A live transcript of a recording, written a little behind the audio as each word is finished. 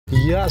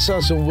Yes,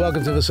 and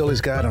welcome to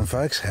Vasily's Garden,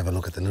 folks. Have a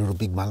look at the little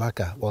big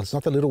malacca. Well, it's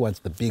not the little one, it's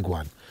the big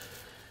one.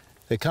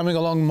 They're coming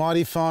along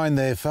mighty fine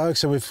there,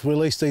 folks, and we've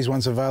released these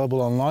ones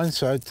available online.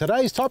 So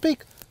today's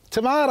topic,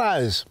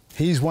 tomatoes.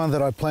 Here's one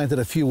that I planted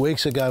a few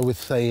weeks ago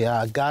with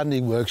the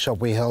gardening workshop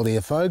we held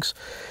here, folks.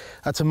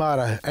 A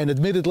tomato, and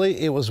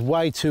admittedly it was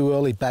way too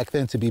early back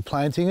then to be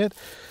planting it,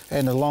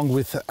 and along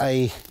with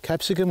a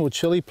capsicum or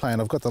chili plant.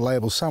 I've got the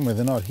labels somewhere,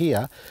 they're not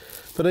here.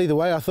 But either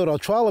way, I thought I'll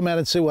trial them out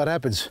and see what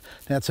happens.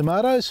 Now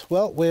tomatoes,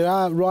 well, we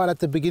are right at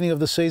the beginning of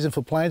the season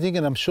for planting,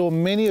 and I'm sure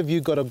many of you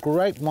got a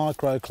great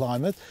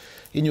microclimate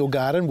in your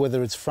garden,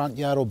 whether it's front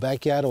yard or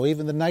backyard or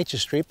even the nature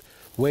strip,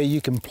 where you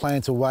can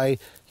plant away,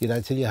 you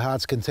know, till your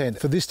heart's content.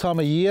 For this time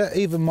of year,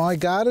 even my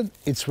garden,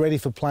 it's ready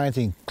for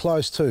planting,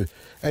 close to.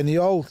 And the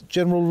old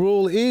general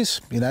rule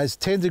is, you know, it's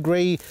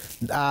 10-degree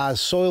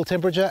soil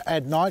temperature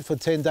at night for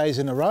 10 days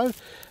in a row.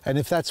 And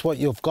if that's what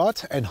you've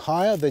got and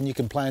higher, then you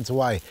can plant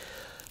away.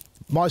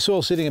 My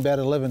soil's sitting about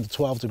 11 to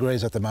 12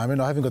 degrees at the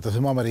moment. I haven't got the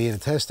thermometer here to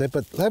test it,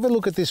 but have a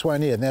look at this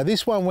one here. Now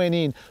this one went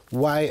in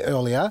way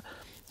earlier,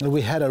 and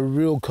we had a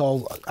real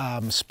cold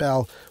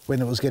spell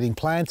when it was getting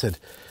planted.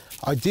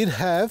 I did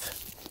have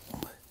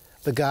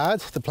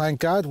the plant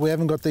guard. We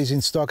haven't got these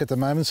in stock at the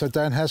moment, so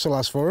don't hassle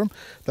us for them.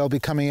 They'll be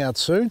coming out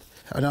soon.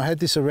 And I had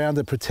this around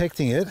it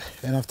protecting it,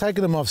 and I've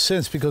taken them off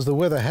since because the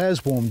weather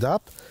has warmed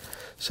up.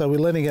 So we're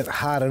letting it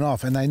harden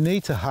off, and they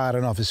need to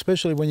harden off,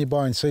 especially when you're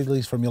buying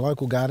seedlings from your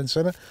local garden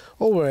centre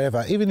or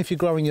wherever. Even if you're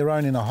growing your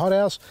own in a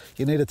hothouse,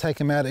 you need to take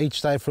them out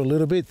each day for a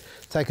little bit,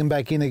 take them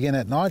back in again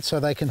at night so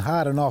they can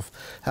harden off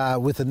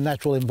with the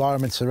natural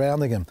environment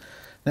surrounding them.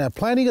 Now,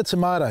 planting a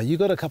tomato, you've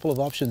got a couple of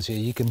options here.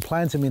 You can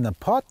plant them in a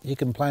pot, you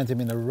can plant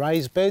them in a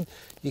raised bed,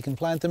 you can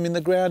plant them in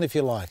the ground if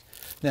you like.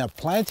 Now,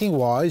 planting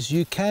wise,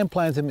 you can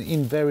plant them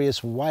in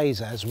various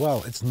ways as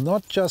well. It's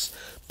not just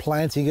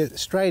planting it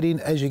straight in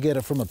as you get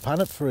it from a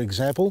punnet, for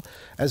example,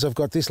 as I've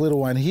got this little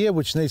one here,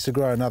 which needs to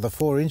grow another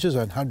 4 inches,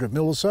 100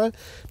 mil or so,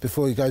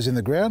 before it goes in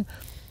the ground.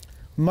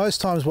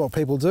 Most times what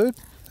people do,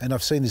 and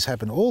I've seen this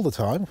happen all the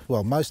time,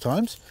 well, most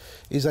times,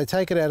 is they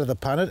take it out of the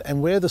punnet, and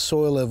where the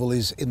soil level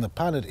is in the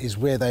punnet is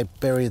where they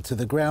bury it to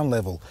the ground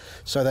level.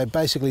 So they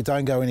basically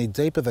don't go any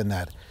deeper than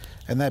that.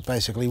 And that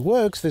basically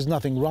works. There's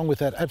nothing wrong with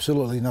that,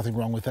 absolutely nothing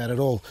wrong with that at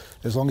all.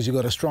 As long as you've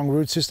got a strong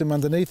root system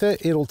underneath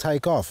it, it'll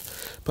take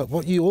off. But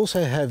what you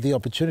also have the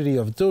opportunity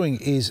of doing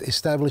is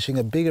establishing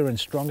a bigger and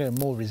stronger and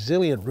more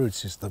resilient root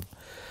system.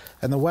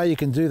 And the way you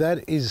can do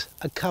that is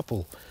a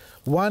couple.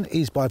 One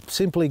is by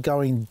simply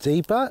going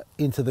deeper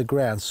into the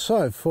ground.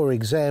 So, for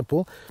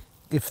example,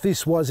 if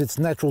this was its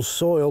natural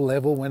soil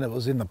level when it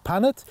was in the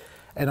punnet,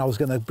 and I was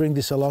going to bring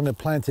this along and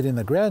plant it in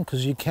the ground,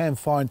 because you can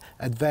find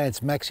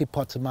advanced maxi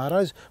pot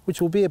tomatoes,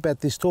 which will be about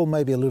this tall,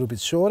 maybe a little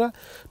bit shorter,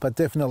 but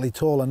definitely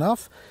tall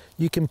enough.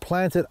 You can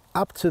plant it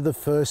up to the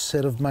first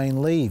set of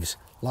main leaves,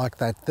 like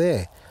that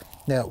there.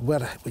 Now,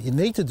 what you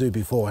need to do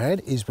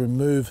beforehand is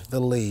remove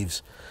the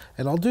leaves.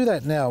 And I'll do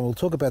that now, and we'll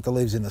talk about the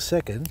leaves in a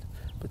second.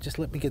 But just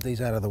let me get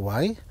these out of the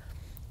way.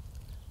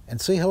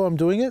 And see how I'm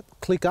doing it?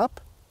 Click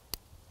up,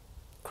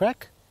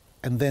 crack,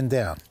 and then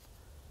down.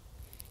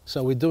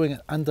 So we're doing an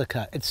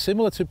undercut. It's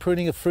similar to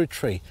pruning a fruit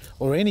tree,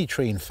 or any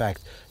tree in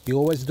fact. You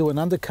always do an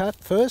undercut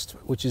first,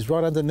 which is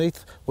right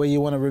underneath where you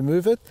want to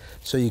remove it.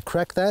 So you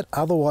crack that.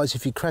 Otherwise,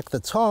 if you crack the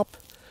top,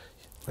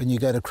 and you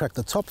go to crack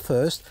the top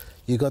first,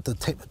 you've got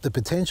the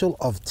potential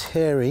of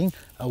tearing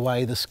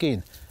away the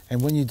skin.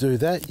 And when you do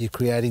that, you're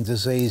creating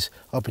disease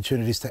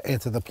opportunities to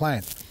enter the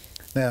plant.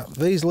 Now,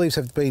 these leaves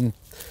have been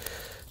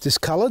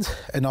discoloured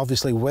and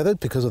obviously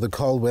weathered because of the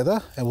cold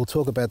weather, and we'll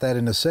talk about that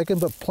in a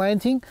second. But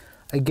planting,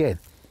 again,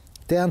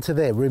 down to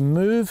there,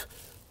 remove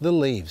the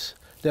leaves.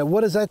 Now,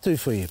 what does that do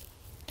for you?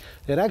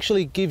 It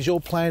actually gives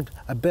your plant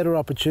a better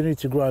opportunity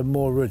to grow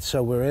more roots.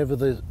 So wherever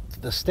the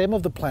stem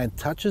of the plant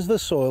touches the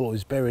soil or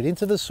is buried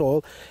into the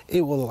soil,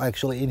 it will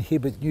actually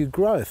inhibit new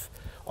growth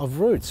of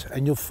roots.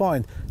 And you'll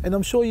find, and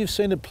I'm sure you've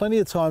seen it plenty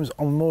of times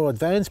on more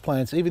advanced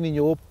plants, even in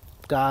your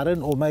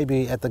garden or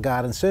maybe at the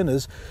garden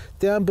centres,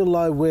 down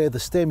below where the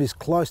stem is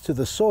close to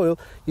the soil,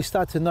 you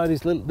start to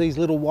notice these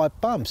little white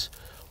bumps.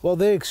 Well,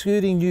 they're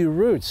exuding new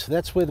roots.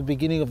 That's where the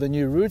beginning of the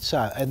new roots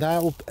are, and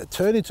they'll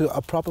turn into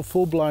a proper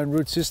full-blown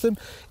root system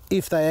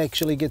if they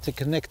actually get to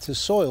connect to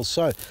soil.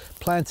 So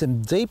plant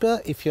them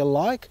deeper if you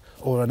like,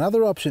 or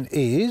another option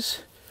is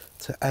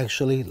to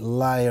actually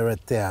layer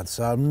it down.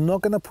 So I'm not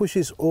going to push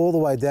this all the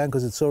way down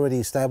because it's already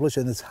established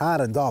and it's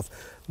hardened off.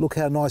 Look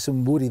how nice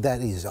and woody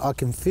that is. I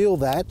can feel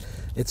that.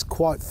 It's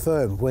quite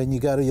firm. When you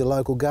go to your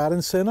local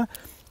garden centre,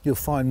 you'll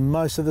find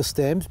most of the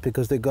stems,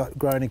 because they're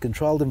grown in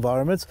controlled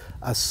environments,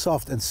 are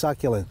soft and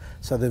succulent.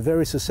 So they're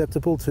very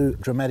susceptible to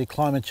dramatic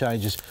climate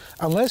changes.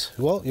 Unless,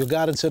 well, your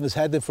garden centre's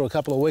had them for a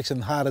couple of weeks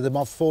and hardened them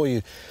off for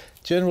you.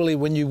 Generally,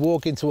 when you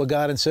walk into a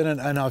garden centre,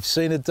 and I've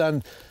seen it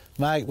done,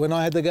 mate, when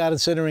I had the garden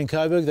centre in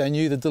Coburg, they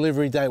knew the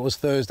delivery date was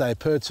Thursday.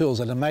 Per Tools,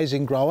 an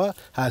amazing grower,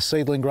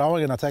 seedling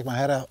growing, and I take my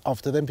hat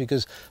off to them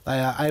because they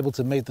are able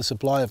to meet the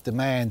supply of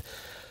demand.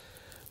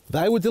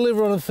 They would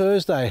deliver on a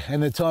Thursday,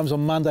 and at times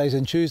on Mondays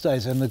and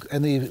Tuesdays, and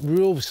the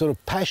real sort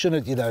of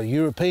passionate,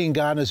 European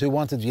gardeners who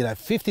wanted,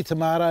 50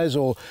 tomatoes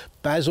or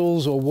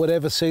basils or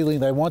whatever seedling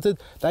they wanted,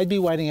 they'd be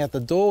waiting at the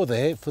door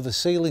there for the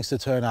seedlings to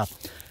turn up.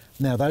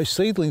 Now, those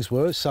seedlings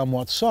were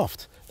somewhat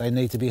soft. They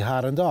need to be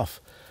hardened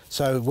off.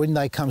 So when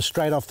they come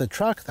straight off the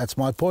truck, that's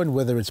my point,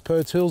 whether it's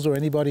Perth Hills or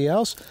anybody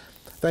else,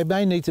 they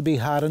may need to be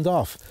hardened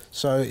off.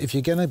 So if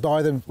you're going to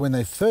buy them when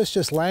they first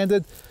just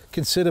landed,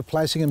 consider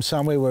placing them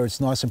somewhere where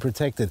it's nice and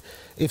protected.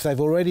 If they've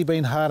already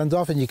been hardened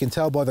off, and you can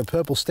tell by the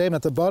purple stem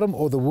at the bottom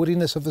or the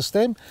woodiness of the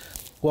stem,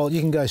 well, you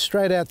can go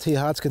straight out to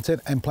your heart's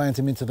content and plant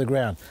them into the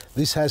ground.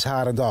 This has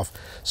hardened off.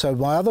 So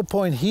my other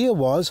point here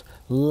was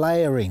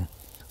layering.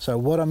 So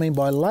what I mean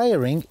by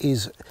layering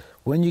is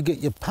when you get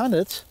your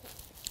punnet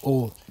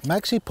or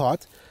maxi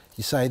pot,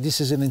 you say this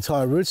is an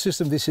entire root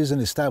system, this isn't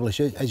established.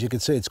 As you can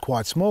see, it's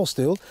quite small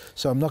still,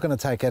 so I'm not going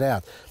to take it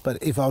out.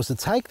 But if I was to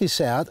take this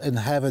out and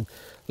have it,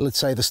 let's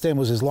say the stem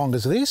was as long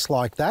as this,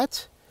 like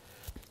that,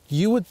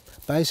 you would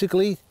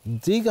basically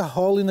dig a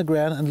hole in the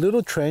ground, a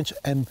little trench,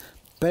 and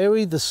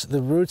bury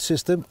the root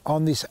system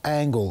on this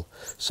angle.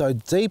 So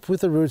deep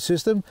with the root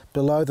system,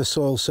 below the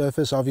soil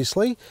surface,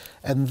 obviously.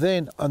 And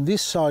then on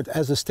this side,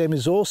 as the stem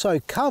is also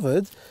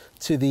covered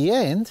to the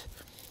end,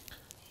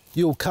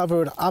 you'll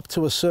cover it up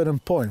to a certain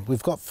point.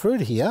 We've got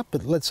fruit here,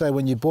 but let's say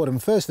when you bought them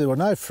first, there were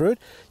no fruit.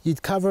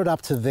 You'd cover it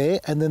up to there,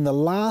 and then the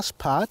last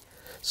part,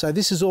 so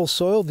this is all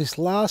soil, this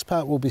last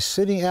part will be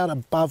sitting out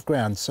above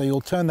ground. So you'll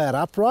turn that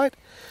upright,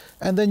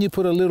 and then you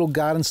put a little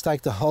garden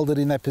stake to hold it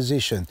in that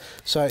position.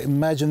 So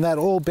imagine that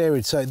all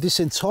buried. So this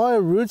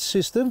entire root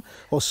system,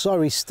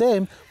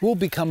 stem, will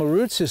become a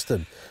root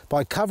system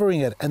by covering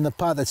it. And the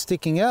part that's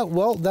sticking out,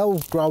 well, they'll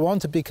grow on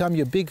to become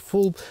your big,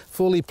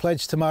 fully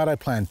pledged tomato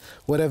plant,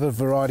 whatever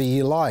variety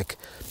you like.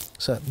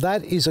 So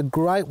that is a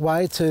great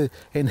way to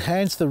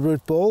enhance the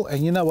root ball.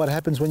 And you know what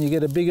happens when you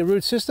get a bigger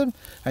root system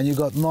and you've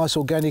got nice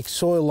organic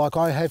soil like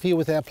I have here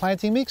with our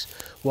planting mix?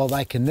 Well,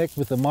 they connect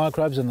with the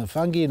microbes and the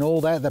fungi and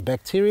all that, the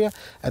bacteria,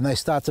 and they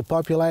start to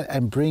populate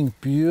and bring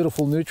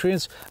beautiful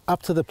nutrients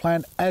up to the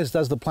plant, as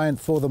does the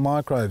plant for the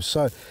microbes.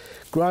 So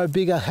grow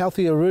bigger,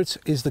 healthier roots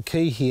is the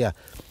key here.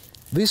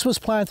 This was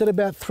planted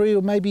about 3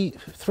 or maybe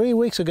 3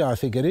 weeks ago, I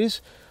think it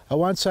is. I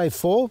won't say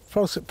 4,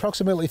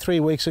 approximately 3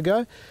 weeks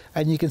ago,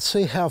 and you can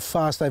see how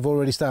fast they've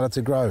already started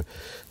to grow.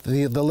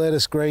 The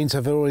lettuce greens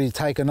have already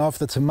taken off.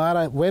 The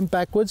tomato went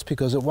backwards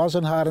because it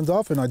wasn't hardened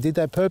off, and I did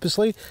that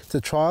purposely to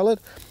trial it,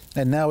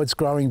 and now it's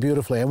growing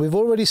beautifully. And we've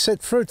already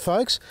set fruit,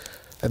 folks,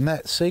 and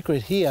that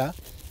secret here,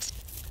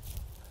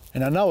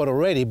 and I know it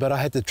already, but I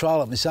had to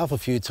trial it myself a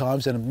few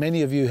times, and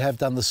many of you have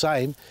done the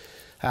same.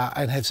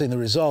 And have seen the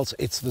results.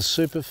 It's the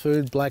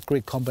superfood black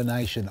grit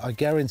combination. I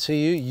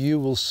guarantee you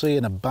will see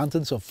an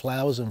abundance of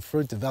flowers and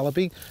fruit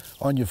developing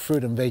on your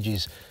fruit and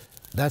veggies.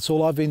 That's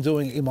all I've been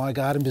doing in my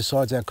garden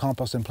besides our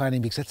compost and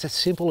planting mix. That's how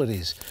simple it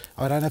is.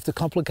 I don't have to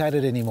complicate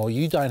it anymore.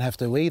 You don't have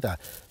to either.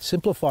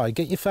 Simplify.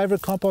 Get your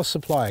favourite compost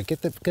supplier.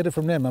 Get it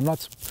from them. I'm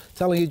not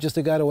telling you just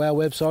to go to our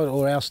website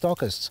or our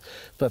stockists,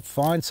 but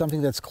find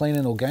something that's clean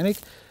and organic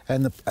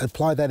and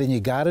apply that in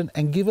your garden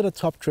and give it a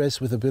top dress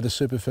with a bit of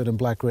superfood and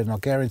black grit, and I'll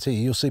guarantee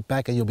you'll sit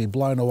back and you'll be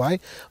blown away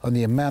on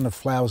the amount of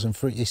flowers and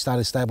fruit you start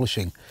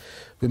establishing.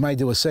 We may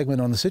do a segment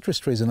on the citrus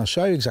trees and I'll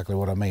show you exactly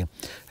what I mean.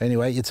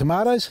 Anyway, your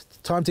tomatoes,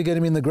 time to get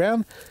them in the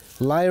ground.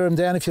 Layer them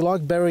down if you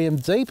like, bury them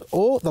deep,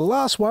 or the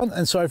last one,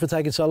 and sorry for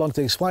taking so long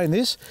to explain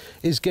this,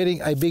 is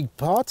getting a big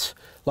pot,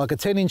 like a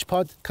 10-inch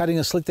pot, cutting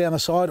a slit down the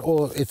side,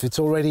 or if it's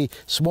already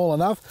small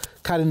enough,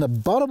 cutting the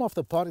bottom off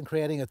the pot and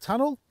creating a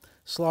tunnel,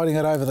 sliding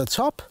it over the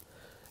top,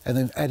 and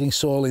then adding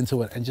soil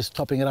into it and just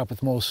topping it up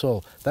with more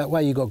soil. That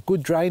way you've got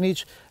good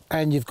drainage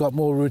and you've got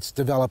more roots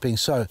developing.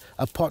 So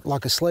a pot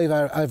like a sleeve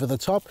over the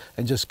top,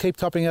 and just keep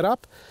topping it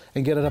up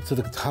and get it up to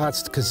the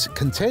heart's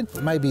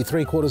content, maybe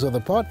 3/4 of the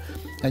pot,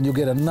 and you'll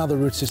get another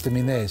root system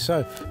in there.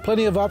 So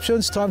plenty of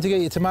options. Time to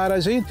get your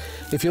tomatoes in.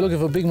 If you're looking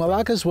for Big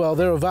Malakas, well,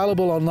 they're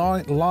available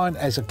online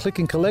as a click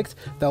and collect.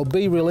 They'll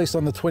be released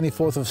on the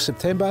 24th of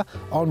September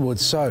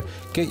onwards. So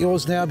get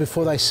yours now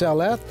before they sell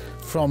out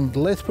from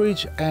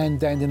Lethbridge and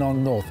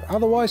Dandenong North.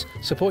 Otherwise,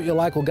 support your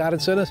local garden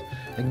centres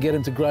and get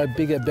them to grow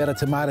bigger, better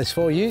tomatoes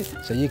for you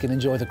so you can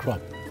enjoy the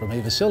crop. From me,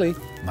 Vasily,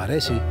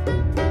 Maresi.